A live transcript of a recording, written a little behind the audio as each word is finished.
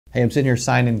Hey, I'm sitting here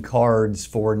signing cards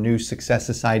for new Success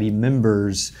Society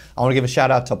members. I want to give a shout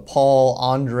out to Paul,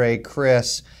 Andre,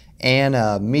 Chris,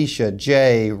 Anna, Misha,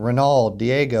 Jay, Renald,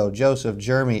 Diego, Joseph,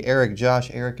 Jeremy, Eric,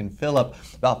 Josh, Eric, and Philip.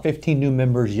 About 15 new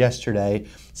members yesterday.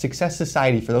 Success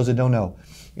Society, for those that don't know,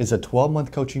 is a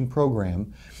 12-month coaching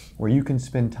program where you can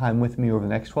spend time with me over the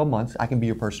next 12 months. I can be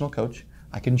your personal coach.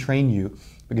 I can train you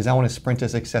because I want to sprint to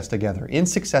success together. In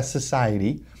Success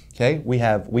Society, okay, we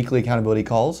have weekly accountability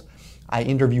calls. I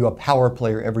interview a power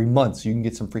player every month so you can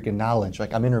get some freaking knowledge.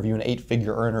 Like I'm interviewing an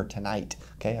 8-figure earner tonight.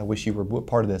 Okay, I wish you were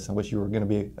part of this. I wish you were going to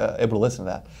be able to listen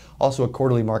to that. Also a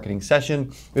quarterly marketing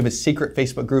session. We have a secret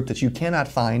Facebook group that you cannot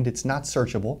find. It's not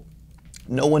searchable.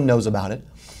 No one knows about it.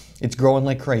 It's growing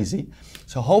like crazy.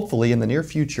 So hopefully in the near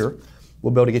future,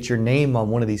 we'll be able to get your name on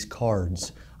one of these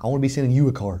cards. I want to be sending you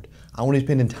a card. I want to be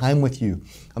spending time with you.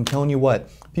 I'm telling you what,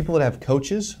 people that have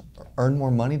coaches earn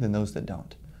more money than those that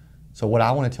don't. So what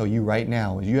I want to tell you right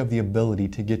now is you have the ability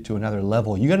to get to another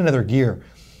level. You got another gear.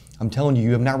 I'm telling you,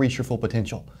 you have not reached your full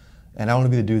potential. And I want to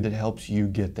be the dude that helps you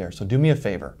get there. So do me a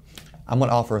favor. I'm going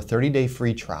to offer a 30-day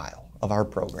free trial of our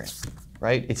program,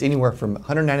 right? It's anywhere from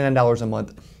 $199 a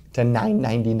month to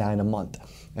 $9.99 a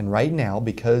month. And right now,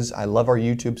 because I love our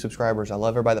YouTube subscribers, I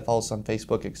love everybody that follows us on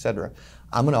Facebook, etc.,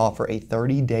 I'm going to offer a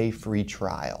 30-day free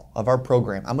trial of our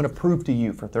program. I'm going to prove to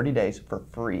you for 30 days for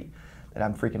free that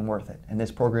I'm freaking worth it. And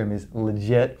this program is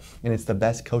legit, and it's the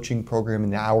best coaching program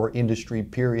in our industry,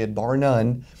 period, bar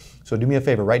none. So do me a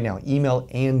favor right now, email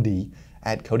Andy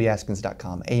at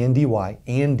CodyAskins.com, A-N-D-Y,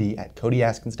 Andy at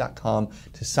CodyAskins.com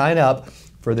to sign up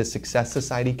for the Success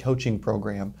Society coaching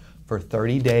program for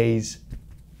 30 days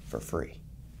for free.